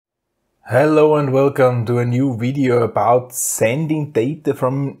Hello and welcome to a new video about sending data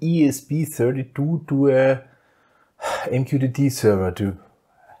from ESP32 to a MQTT server.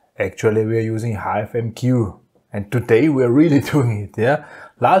 Actually, we are using HiveMQ, and today we are really doing it. Yeah,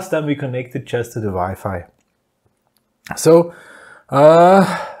 last time we connected just to the Wi-Fi, so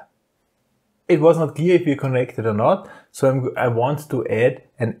it was not clear if we connected or not. So I want to add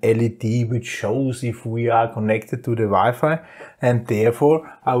an LED which shows if we are connected to the Wi-Fi, and therefore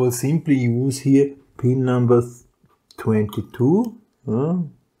I will simply use here pin number 22.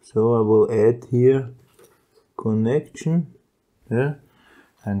 So I will add here connection,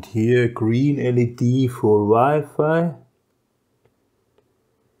 and here green LED for Wi-Fi.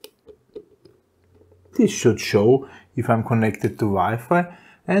 This should show if I'm connected to Wi-Fi,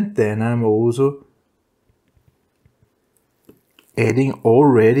 and then I'm also adding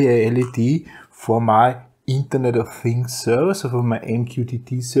already a LED for my Internet of Things server, so for my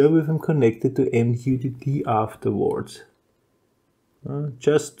MQTT server if I'm connected to MQTT afterwards.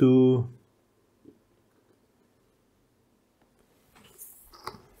 Just to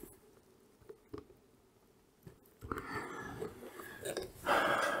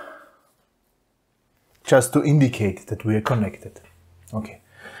indicate that we are connected. Okay,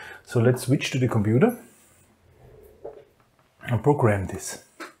 so let's switch to the computer and program this.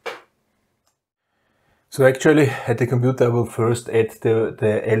 So actually at the computer I will first add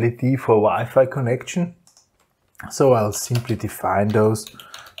the LED for Wi-Fi connection. So I'll simply define those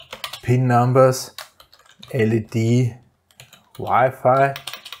pin numbers, LED Wi-Fi,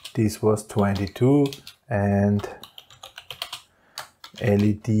 this was 22, and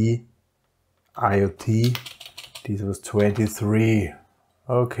LED IoT, this was 23.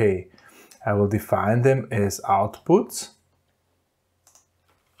 Okay, I will define them as outputs.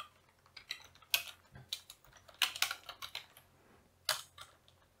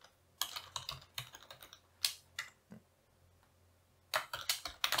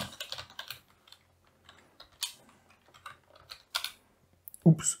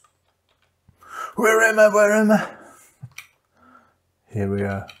 Oops. Where am I? Here we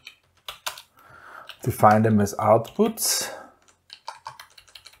are. Define them as outputs.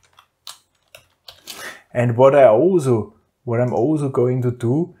 And what I'm also going to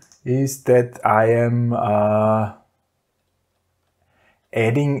do is that I am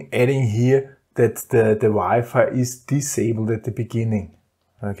adding here that the Wi-Fi is disabled at the beginning.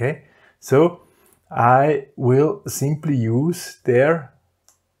 Okay, so I will simply use there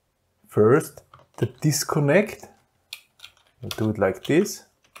first the disconnect. I'll do it like this.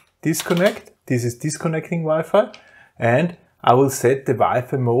 Disconnect. This is disconnecting Wi-Fi, and I will set the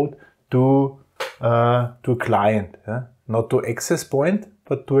Wi-Fi mode to a client, not to access point,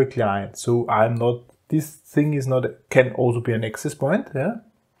 but to a client. So this thing is not, can also be an access point,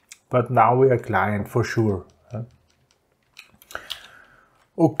 but now we are client for sure.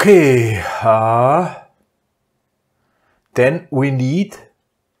 Okay, then we need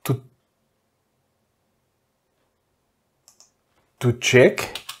to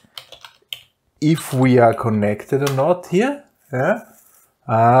check if we are connected or not here.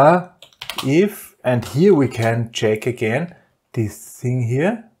 And here we can check again this thing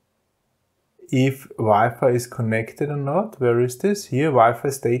here, if Wi-Fi is connected or not. Where is this? Here, Wi-Fi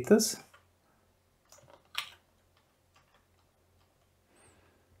status.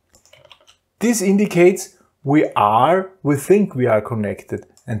 This indicates we think we are connected,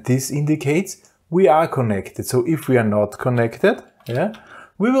 and this indicates we are connected. So if we are not connected,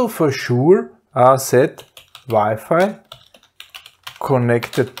 we will for sure set Wi-Fi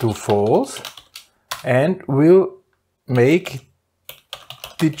connected to false, and we'll make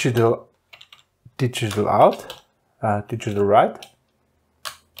digital write,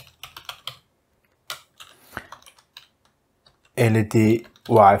 LED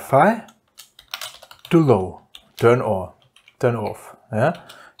Wi-Fi to low, turn off,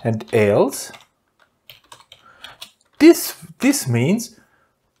 and else. This means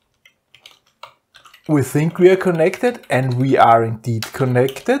we think we are connected, and we are indeed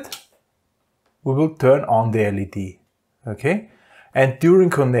connected. We will turn on the LED. Okay, and during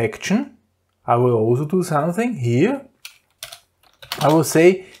connection I will also do something here. I will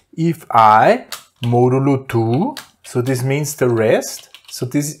say if I modulo 2, so this means the rest. So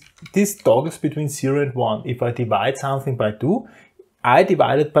this toggles between 0 and 1. If I divide something by 2, I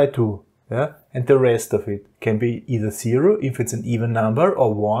divide it by 2. And the rest of it can be either 0 if it's an even number,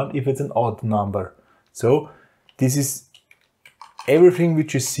 or 1 if it's an odd number. So this is everything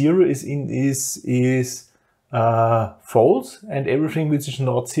which is 0 is false, and everything which is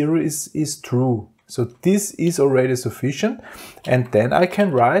not 0 is true. So this is already sufficient. And then I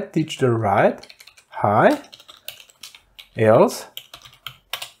can write digital write high, else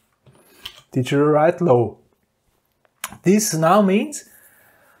digital write low. This now means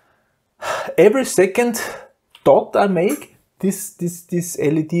every second dot I make, this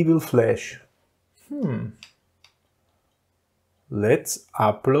LED will flash. Let's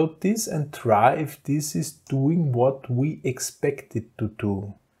upload this and try if this is doing what we expect it to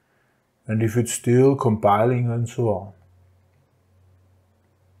do. And if it's still compiling and so on.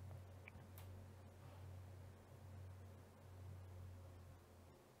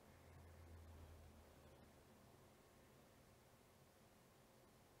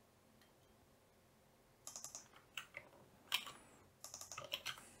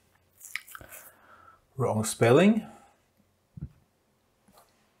 Wrong spelling.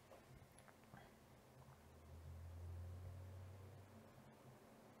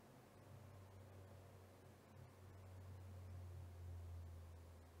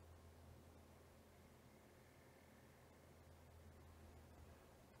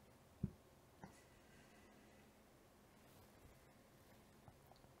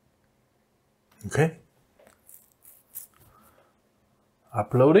 Okay.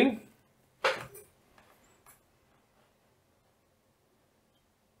 Uploading.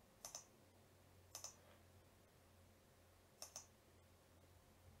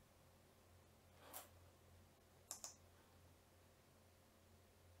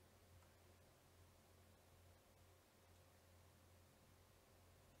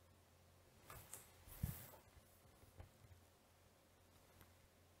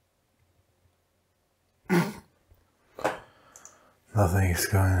 Nothing is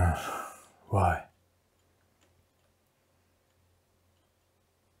going on. Why?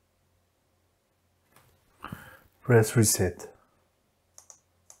 Press reset.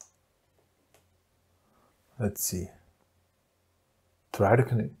 Let's see. Try to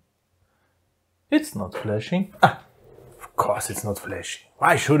connect. It's not flashing. Ah, of course it's not flashing.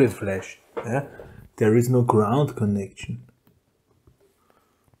 Why should it flash? Yeah? There is no ground connection.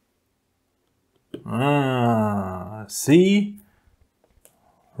 Ah, see?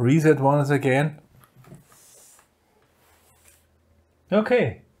 Reset once again.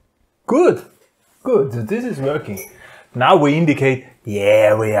 Okay, good, good, this is working. Now we indicate,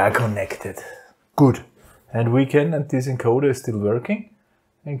 yeah, we are connected. Good. And we can, and this encoder is still working.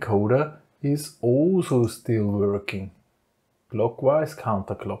 Encoder is also still working. Clockwise,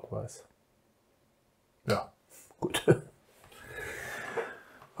 counterclockwise. Yeah, good.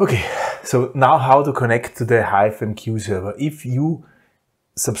 Okay, so now how to connect to the HiveMQ server. If you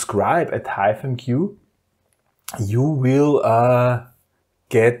subscribe at HiveMQ, you will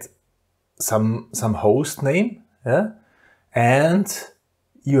get some host name, yeah? And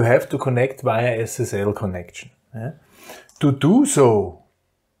you have to connect via SSL connection. Yeah? To do so,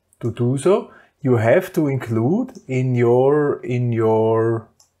 you have to include in your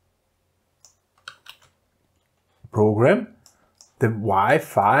program the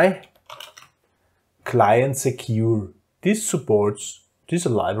Wi-Fi client secure. This is a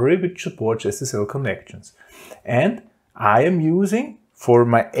library which supports SSL connections. And I am using, for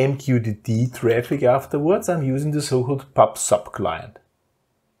my MQTT traffic afterwards, I'm using the so-called PubSubClient.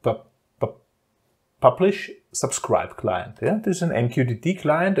 Publish, subscribe client. Yeah? This is an MQTT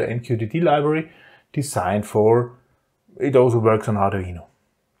client, an MQTT library designed for, it also works on Arduino.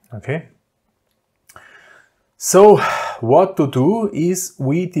 Okay. So what to do is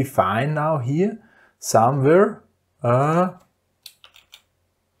we define now here somewhere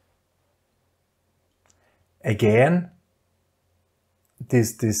again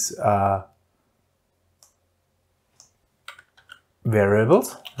this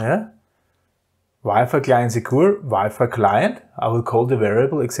variables, yeah. Wi-Fi client secure, Wi-Fi client. I will call the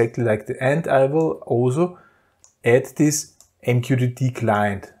variable exactly like that, and I will also add this MQTT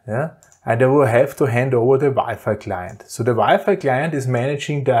client, yeah. And I will have to hand over the Wi-Fi client. So the Wi-Fi client is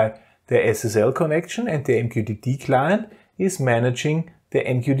managing the SSL connection, and the MQTT client is managing the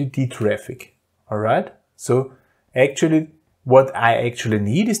MQTT traffic. All right. So actually, what I actually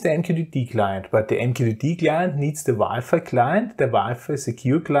need is the MQTT client, but the MQTT client needs the Wi-Fi client, the Wi-Fi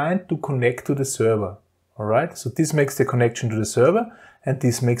secure client, to connect to the server. All right. So this makes the connection to the server, and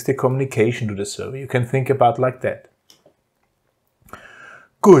this makes the communication to the server. You can think about like that.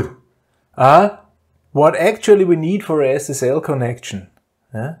 Good. What actually we need for a SSL connection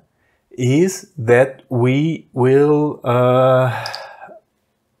is that we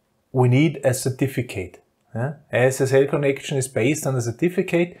need a certificate. SSL connection is based on a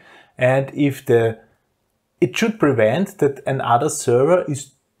certificate, and it should prevent that another server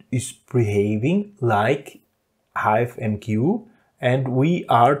is behaving like HiveMQ, and we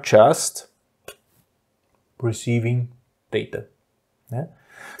are just receiving data. Yeah?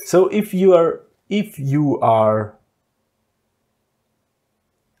 So if you are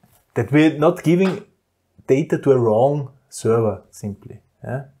that we're not giving data to a wrong server simply.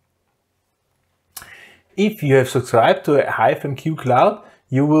 Yeah? If you have subscribed to a HiveMQ Cloud,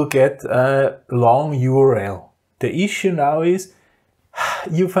 you will get a long URL. The issue now is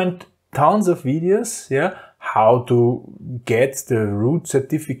you find tons of videos, yeah, how to get the root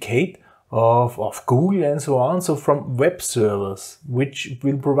certificate of Google and so on, so from web servers, which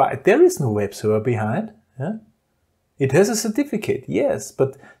will provide, there is no web server behind. Yeah? It has a certificate, yes,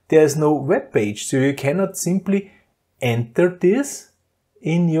 but there is no web page, so you cannot simply enter this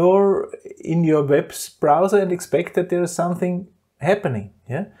in your web browser and expect that there is something happening.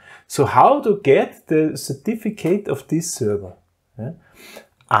 Yeah? So how to get the certificate of this server? Yeah?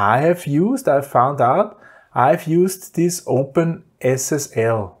 I've used this Open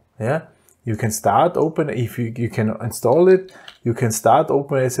SSL. Yeah? You can start Open, if you can install it, you can start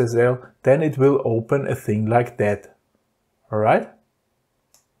Open SSL, then it will open a thing like that. All right?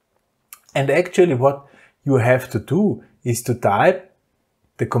 And actually what you have to do is to type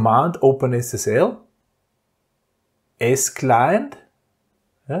the command OpenSSL s-client,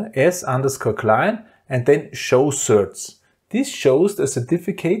 s_client, and then show certs. This shows the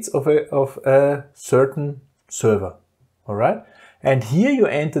certificates of a certain server. All right? And here you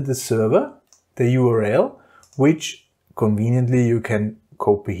enter the server, the URL, which conveniently you can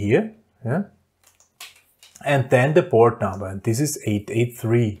copy here. Yeah? And then the port number, and this is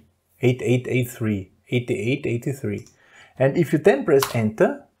 8883. And if you then press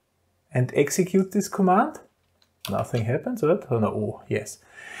enter and execute this command, nothing happens, right? Oh no, oh, yes.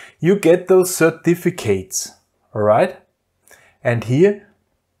 You get those certificates, all right? And here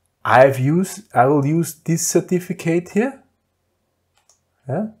I will use this certificate here.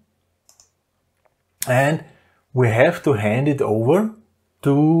 Yeah? And we have to hand it over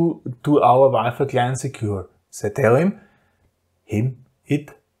to our Wi-Fi client secure. So tell it,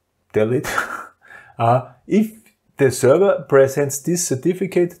 if the server presents this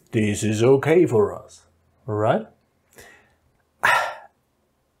certificate, this is okay for us. All right?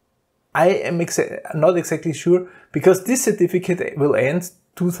 I am not exactly sure, because this certificate will end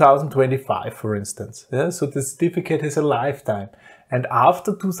 2025, for instance. Yeah? So the certificate has a lifetime. And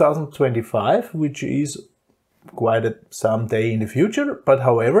after 2025, which is quite some day in the future, but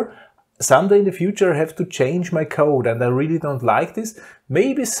however, someday in the future I have to change my code, and I really don't like this.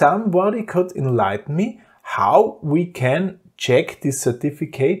 Maybe somebody could enlighten me how we can check this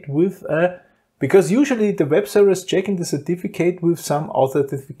certificate with because usually the web server is checking the certificate with some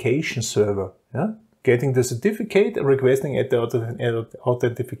authentication server. Yeah? Getting the certificate, requesting at the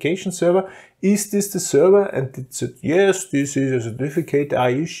authentication server, is this the server? And it said, yes, this is a certificate I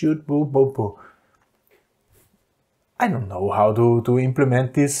issued, boo, boo, boo. I don't know how to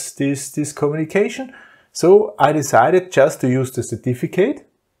implement this communication. So I decided just to use the certificate,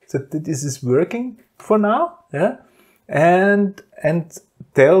 that this is working for now, yeah, and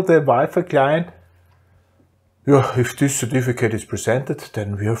tell the Wi-Fi client, yeah, if this certificate is presented,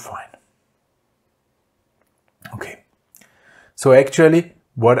 then we are fine. Okay. So actually,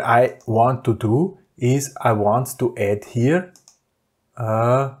 what I want to do is I want to add here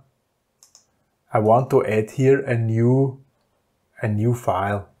a new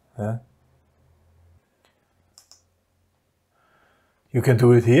file. Yeah. You can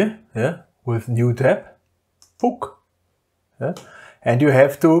do it here, yeah, with new tab, book, yeah, and you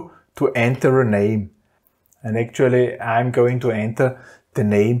have to enter a name. And actually, I'm going to enter the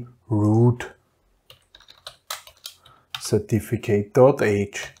name root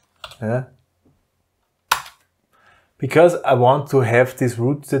certificate.h, yeah, because I want to have this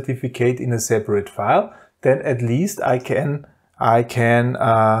root certificate in a separate file. Then at least I can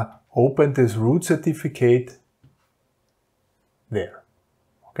open this root certificate there.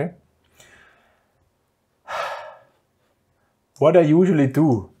 Okay. What I usually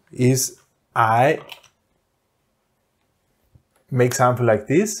do is I make something like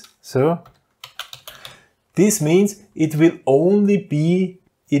this. So this means it will only be,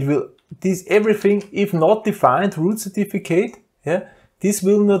 everything, if not defined root certificate, yeah, this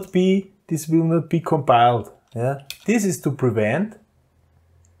will not be compiled. Yeah, this is to prevent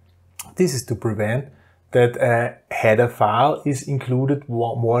that a header file is included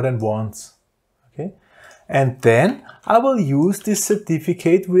more than once. Okay, and then I will use this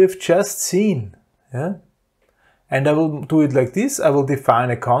certificate we have just seen. Yeah, and I will do it like this. I will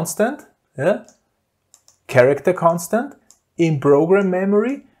define a constant, yeah, character constant in program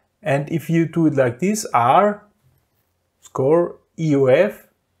memory, And if you do it like this, R score EOF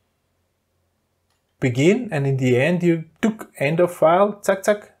begin, and in the end you took end of file, zack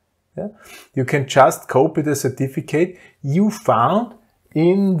zack. Yeah? You can just copy the certificate you found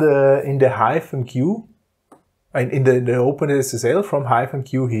in the HiveMQ and in the OpenSSL from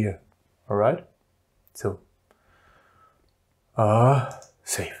HiveMQ here. All right. So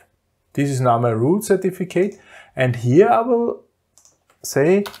save. This is now my root certificate, and here I will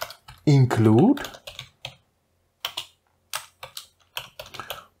say include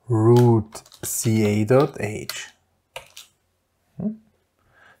root ca.h.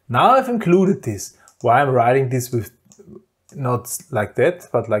 Now I've included this. Why I'm writing this with not like that,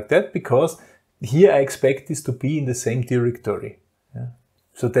 but like that? Because here I expect this to be in the same directory. Yeah?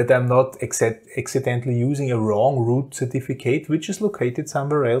 So that I'm not accidentally using a wrong root certificate, which is located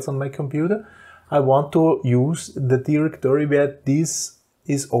somewhere else on my computer. I want to use the directory where this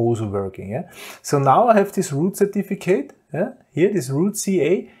is also working. Yeah? So now I have this root certificate, yeah? Here, this root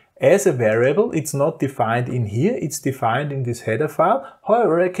ca, as a variable. It's not defined in here, it's defined in this header file.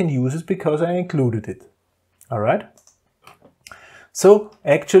 However, I can use it because I included it. All right. So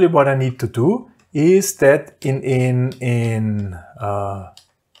actually what I need to do is that in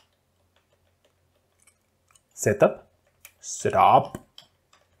setup,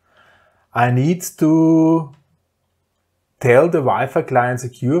 I need to tell the Wi-Fi client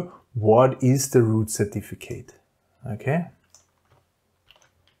secure what is the root certificate. Okay.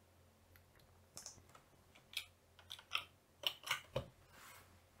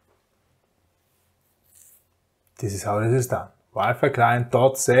 This is how this is done. Wi-Fi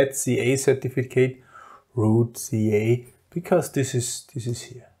client.set CA certificate root CA, because this is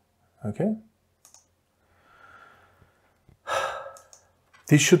here. Okay.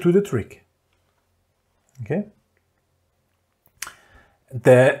 This should do the trick. Okay.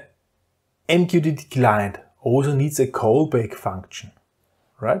 The MQTT client also needs a callback function,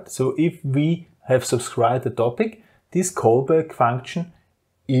 right? So if we have subscribed the topic, this callback function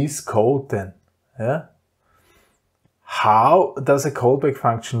is called then. Yeah. How does a callback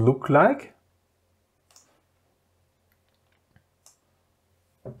function look like?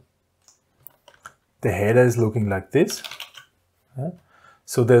 The header is looking like this. Yeah.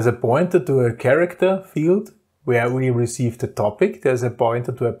 So there's a pointer to a character field where we receive the topic. There's a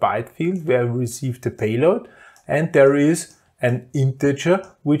pointer to a byte field where we receive the payload. And there is an integer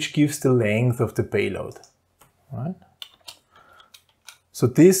which gives the length of the payload. Right? So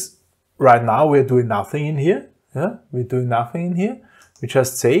this, right now we're doing nothing in here. Yeah? We're doing nothing in here. We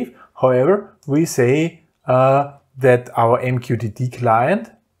just save. However, we say that our MQTT client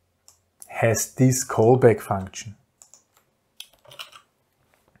has this callback function.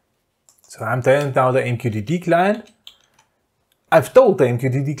 So I'm telling now the MQTT client. I've told the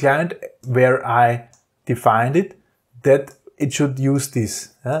MQTT client where I defined it that it should use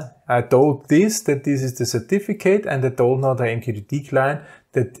this. I told this that this is the certificate, and I told now the MQTT client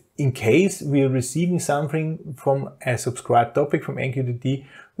that in case we are receiving something from a subscribed topic from MQTT,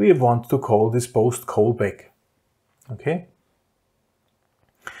 we want to call this post callback. Okay.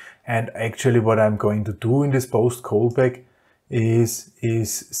 And actually what I'm going to do in this post callback is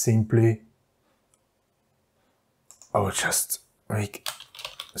simply, I will just make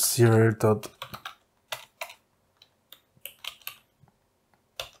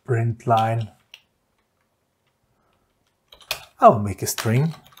serial.println. I'll make a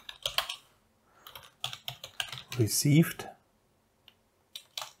string received.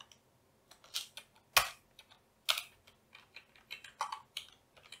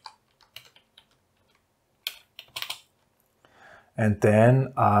 And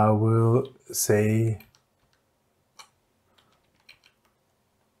then I will say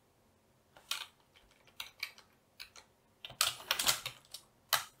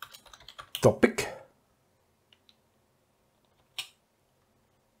topic.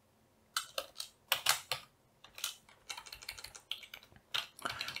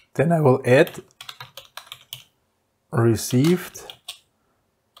 Then I will add received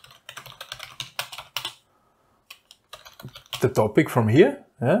the topic from here.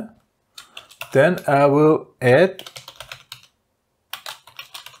 Yeah? Then I will add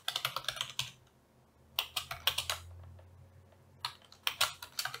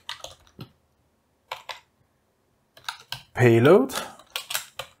payload,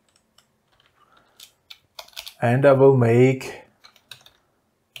 and I will make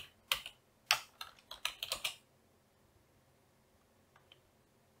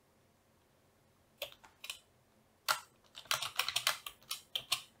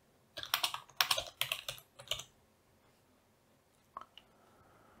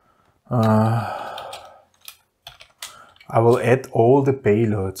I will add all the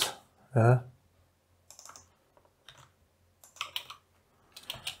payloads.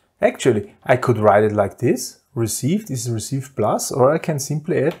 Actually, I could write it like this. Received is received plus, or I can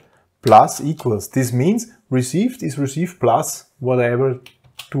simply add plus equals. This means received is received plus whatever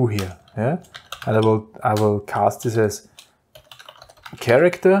do here. Yeah? And I will cast this as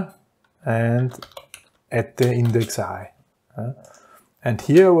character and at the index I. And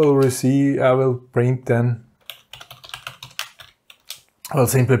here I will print then, I'll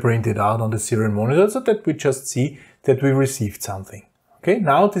simply print it out on the serial monitor so that we just see that we received something. Okay,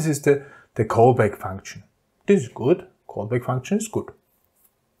 now this is the callback function. This is good. Callback function is good.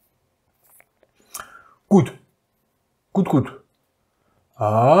 Good.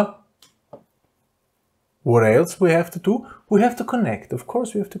 What else we have to do? We have to connect. Of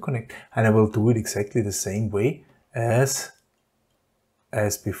course we have to connect. And I will do it exactly the same way as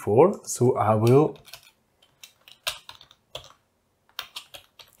before. So I will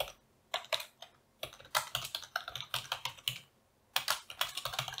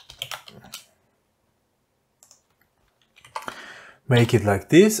make it like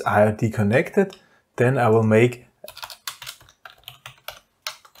this, IoT connected. Then I will make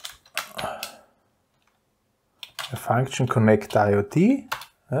a function connect IoT.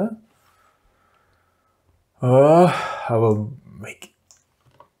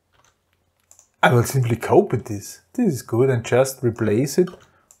 I will simply copy this. This is good, and just replace it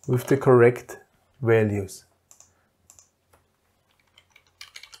with the correct values.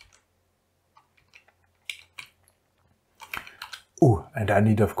 Oh, and I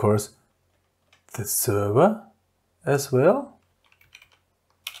need, of course, the server as well.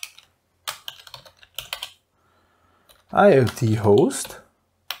 IoT host.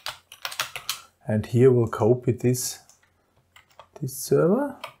 And here we'll copy this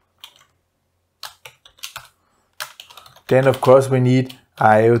server. Then, of course, we need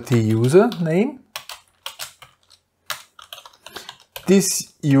IoT user name.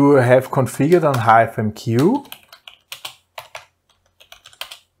 This you have configured on HiveMQ.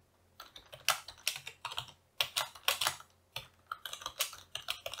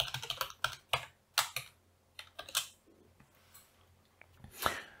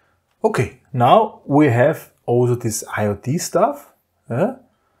 Okay, now we have also this IoT stuff.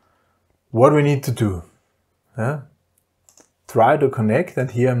 What we need to do? Try to connect, and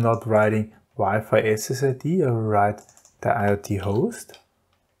here I'm not writing Wi-Fi SSID, I will write the IoT host.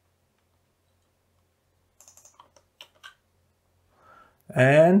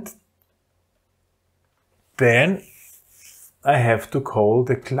 And then I have to call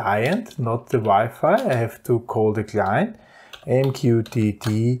the client, not the Wi-Fi. I have to call the client,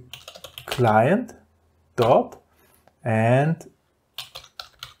 MQTT-Connection and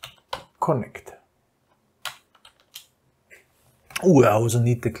connect. Oh, I also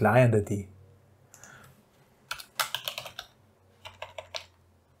need the client ID.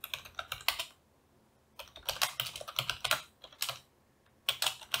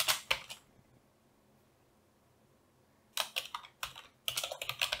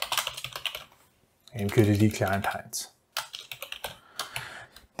 MQTT-Connection.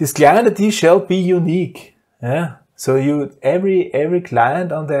 This client ID shall be unique. So every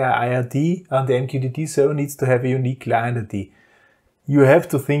client on the IoT, on the MQTT server needs to have a unique client ID. You have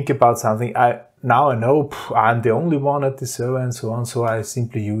to think about something. Now I know I'm the only one at the server and so on, so I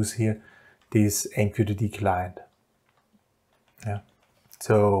simply use here this MQTT client.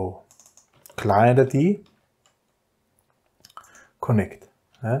 So client ID connect.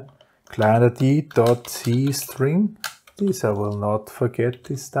 Client ID .c string. This I will not forget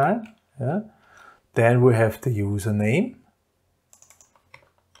this time. Then we have the username.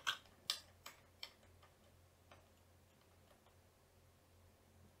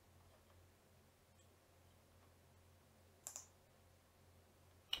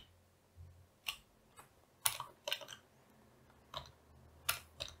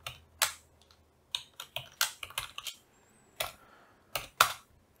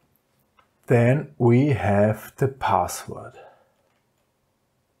 Then we have the password.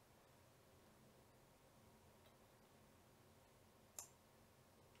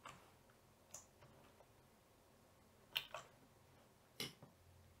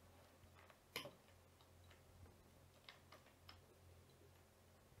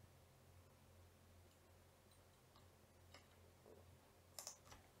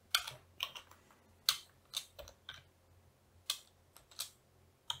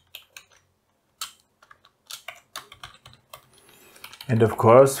 And of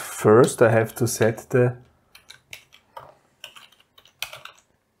course, first I have to set the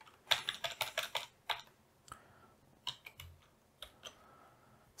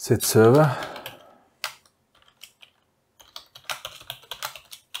set server.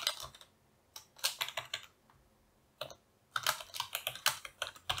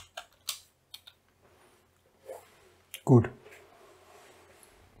 Good.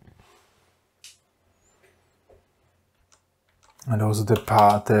 And also the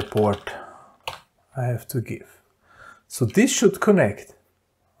port I have to give. So this should connect,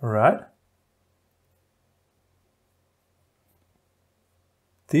 all right?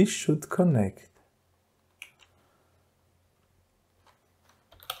 This should connect.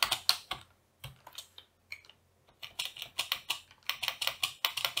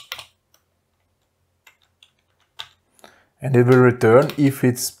 And it will return if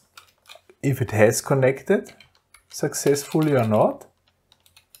it has connected successfully or not.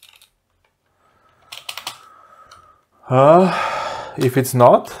 If it's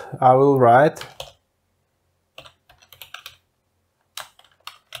not, I will write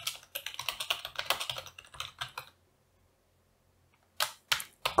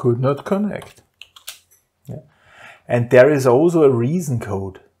could not connect. Yeah. And there is also a reason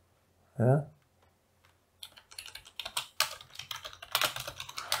code. Yeah.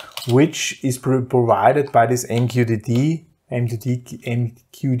 Which is provided by this MQTT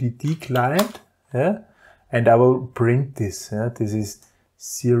client, yeah? And I will print this. Yeah? This is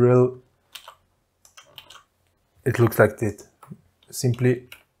serial. It looks like this. Simply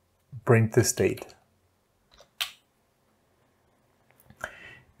print the state.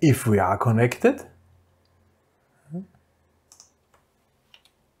 If we are connected,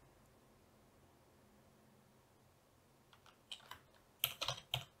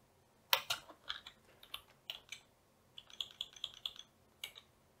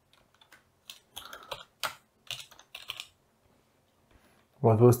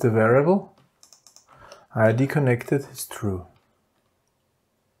 what was the variable? ID connected is true.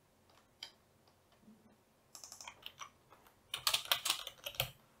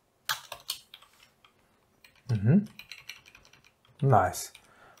 Nice.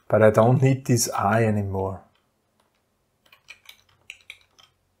 But I don't need this I anymore.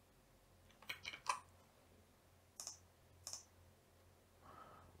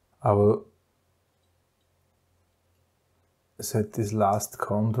 I will set this last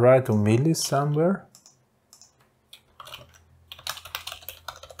count right to millis somewhere.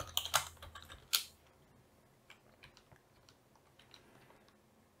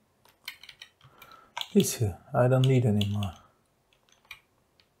 This here, I don't need anymore.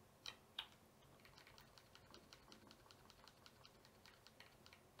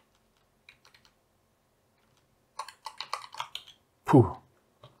 Phew.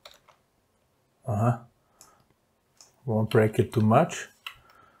 Won't break it too much.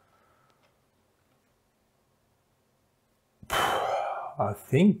 I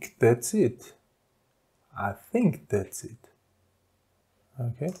think that's it.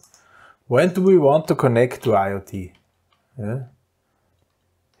 Okay. When do we want to connect to IoT? Yeah.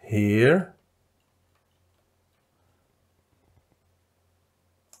 Here.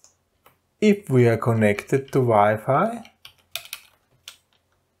 If we are connected to Wi-Fi,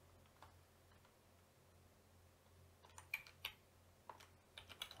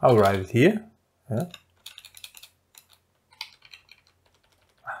 I'll write it here. Yeah.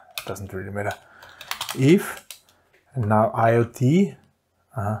 Doesn't really matter. If, and now IoT,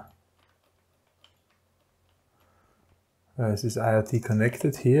 this is IoT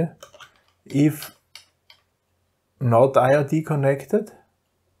connected here. If not IoT connected,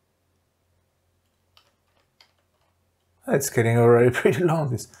 it's getting already pretty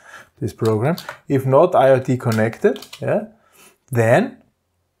long, this program. If not IoT connected, yeah, then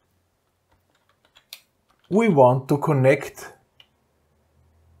we want to connect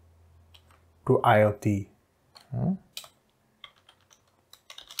to IoT.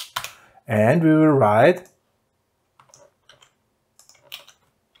 And we will write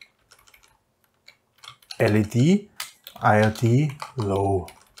LED IoT low.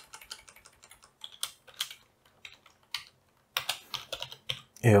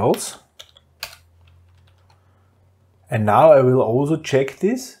 Else. And now I will also check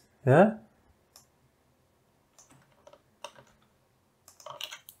this. Yeah.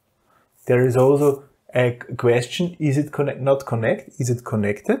 There is also a question, is it not connect? Is it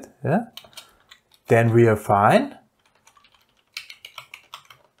connected? Yeah. Then we are fine.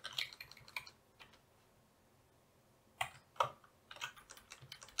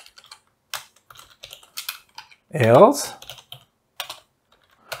 Else,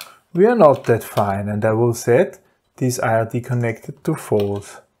 we are not that fine, and I will set this IoT connected to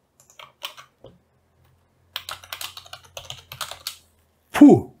false.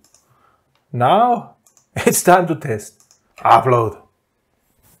 Phew! Now it's time to test. Upload.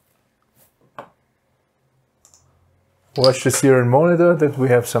 Watch the serial monitor that we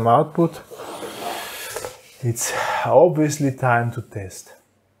have some output. It's obviously time to test.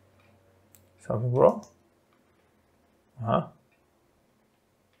 Something wrong? Uh-huh.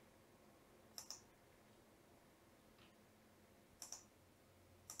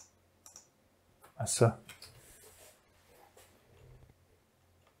 So.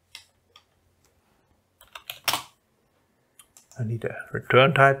 I need a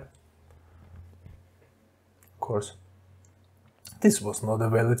return type. Of course. This was not a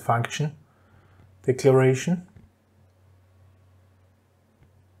valid function declaration.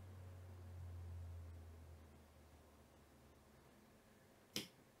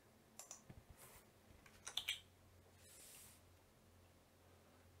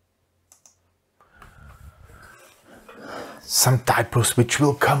 Some typos which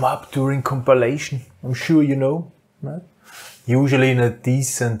will come up during compilation. I'm sure you know, right? Usually in a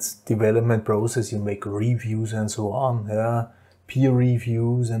decent development process you make reviews and so on, yeah? Peer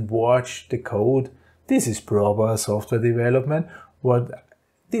reviews and watch the code. This is proper software development.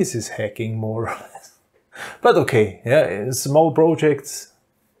 This is hacking more or less. But okay, yeah, small projects.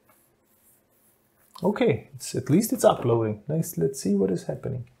 Okay, at least it's uploading. Next, let's see what is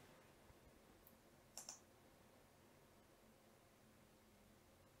happening.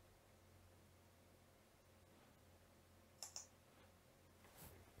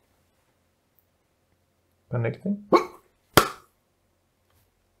 Connecting.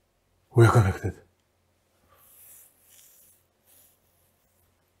 We're connected.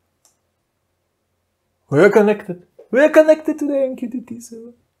 We're connected. We're connected to the MQTT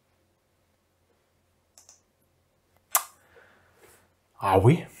server. Are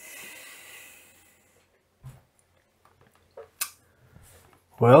we?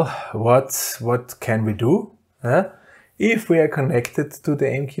 Well, what can we do? If we are connected to the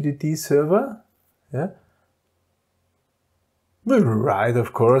MQTT server, we will write,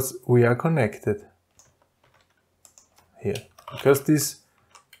 of course, we are connected here, because this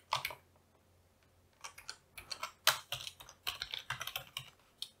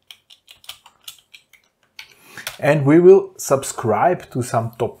and we will subscribe to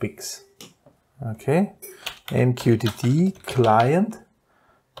some topics. Okay, MQTT client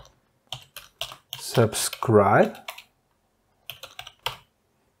subscribe.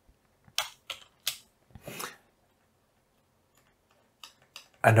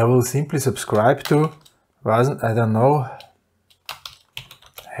 And I will simply subscribe to, I don't know,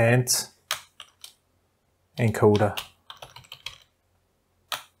 hands encoder.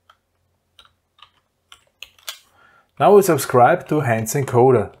 Now we subscribe to hands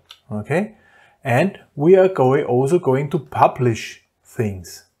encoder, okay? And we are also going to publish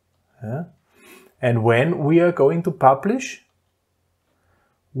things. Yeah? And when we are going to publish,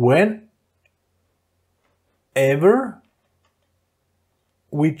 whenever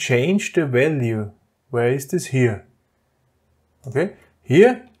we change the value. Where is this? Here. Okay,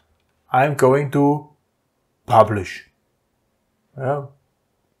 here I'm going to publish. Well,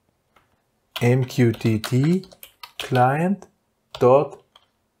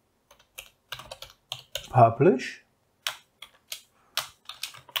 MQTT-Client.publish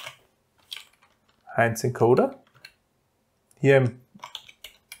hands encoder. Here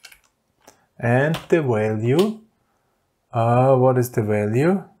and the value. What is the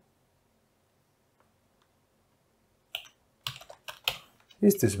value?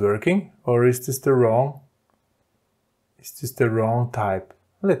 Is this working or is this the wrong? Is this the wrong type?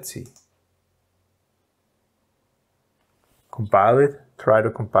 Let's see. Compile it. Try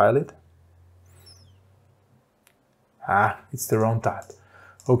to compile it. It's the wrong type.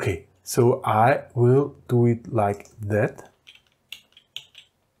 Okay, so I will do it like that.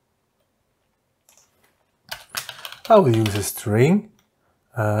 I will use a string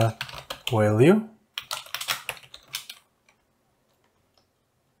value.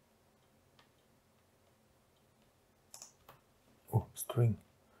 Oh, string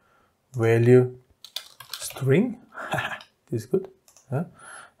value string. This is good.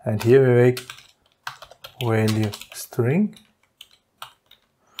 And here we make value string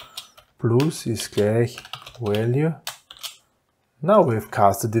plus is gleich value. Now we've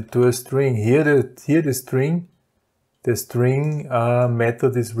casted it to a string. Here the string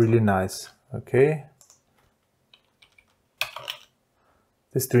method is really nice. Okay,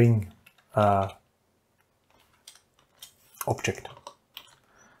 the string object.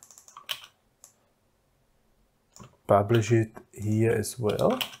 Publish it here as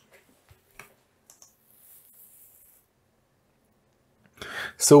well.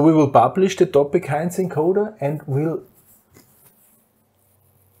 So we will publish the topic Heinz encoder and we'll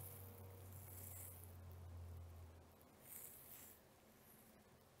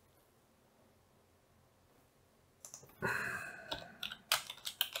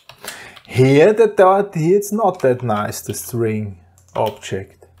here the dot here, it's not that nice, the string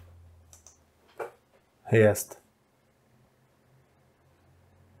object. Erst.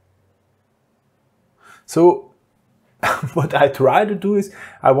 So what I try to do is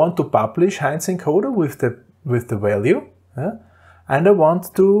I want to publish Heinz encoder with the value, and I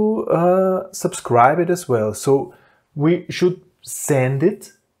want to subscribe it as well. So we should send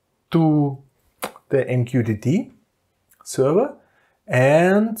it to the MQTT server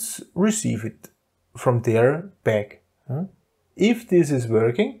and receive it from there back. If this is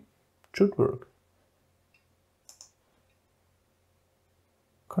working, it should work.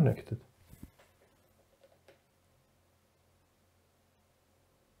 Connected.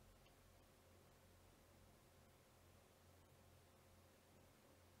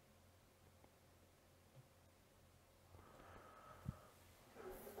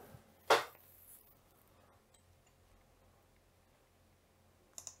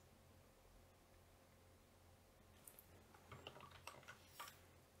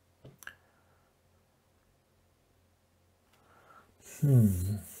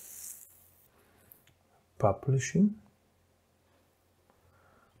 Publishing,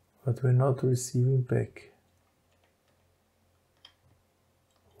 but we're not receiving back.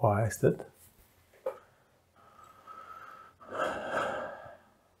 Why is that?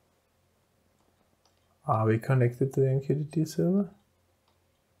 Are we connected to the MQTT server?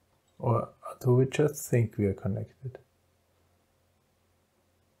 Or do we just think we are connected?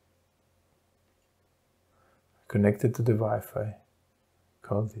 Connected to the Wi-Fi.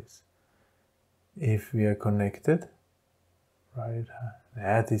 Call this. If we are connected, right?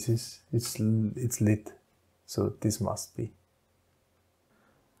 Yeah, this is it's lit, so this must be.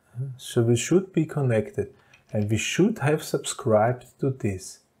 So we should be connected, and we should have subscribed to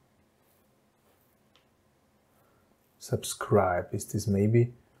this. Subscribe. Is this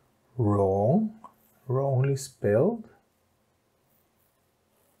maybe wrong? Wrongly spelled?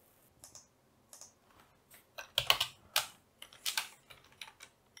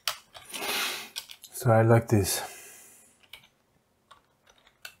 So I like this.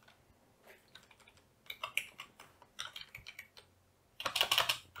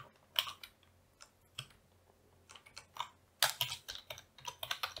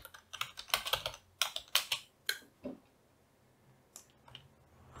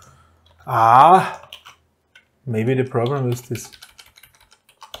 Maybe the problem is this.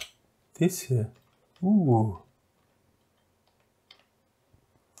 This here. Ooh.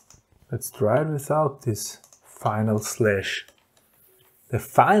 Let's try it without this final slash. The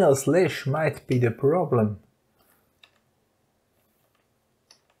final slash might be the problem.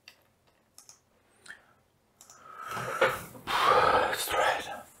 Let's try it.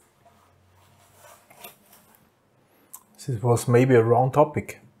 This was maybe a wrong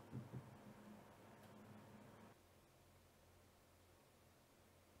topic.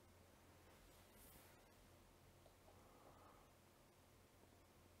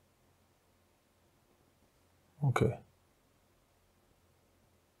 Okay.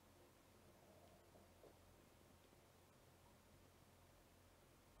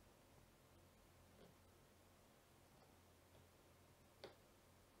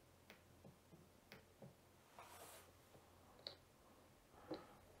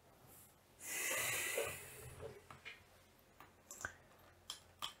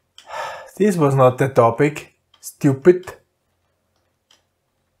 This was not the topic. Stupid.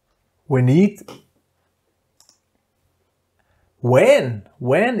 We need...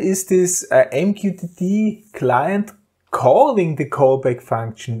 When is this MQTT client calling the callback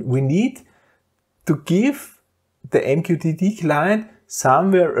function? We need to give the MQTT client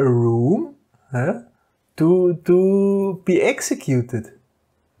somewhere a room to be executed.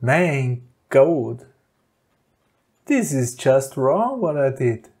 Man, God. This is just wrong what I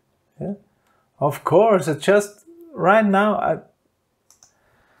did. Yeah? Of course, I just right now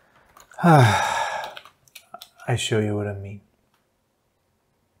I show you what I mean.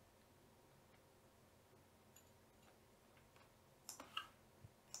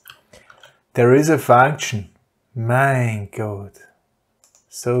 There is a function. My God.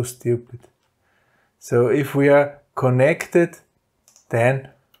 So stupid. So if we are connected, then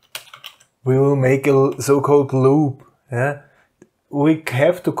we will make a so-called loop. Yeah? We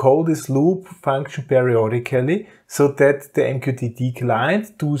have to call this loop function periodically so that the MQTT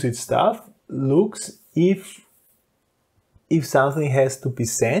client does its stuff, looks if if something has to be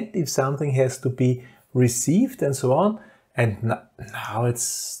sent, if something has to be received, and so on. And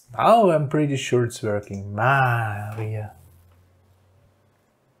now I'm pretty sure it's working. Maria.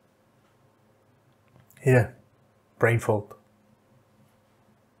 Here, brain fault.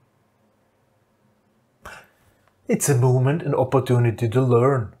 It's a moment, an opportunity to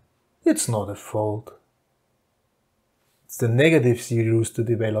learn. It's not a fault. It's the negatives you use to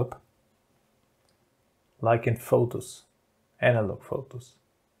develop. Like in photos, analog photos.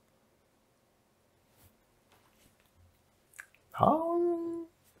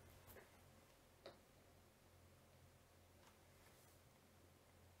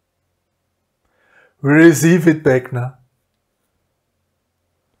 We receive it back now.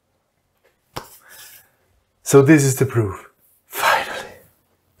 So this is the proof. Finally.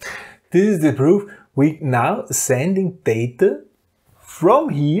 This is the proof. We now sending data from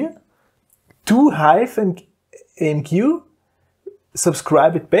here to HiveMQ,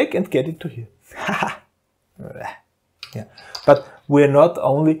 subscribe it back and get it to here. Yeah. But we're not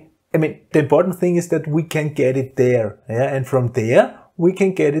only, the important thing is that we can get it there. Yeah? And from there, we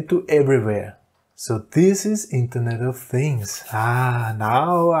can get it to everywhere. So this is Internet of Things.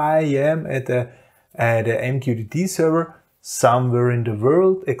 Now I am at a MQTT server somewhere in the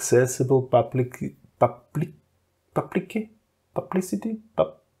world, accessible public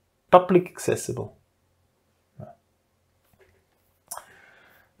accessible.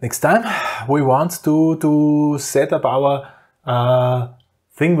 Next time we want to set up our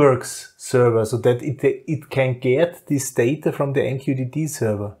ThingWorks server so that it can get this data from the MQTT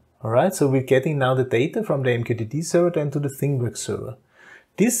server. Alright, so we're getting now the data from the MQTT server then to the ThingWorks server.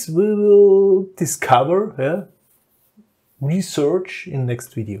 This we will discover, research in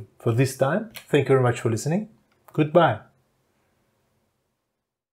next video. For this time, thank you very much for listening. Goodbye.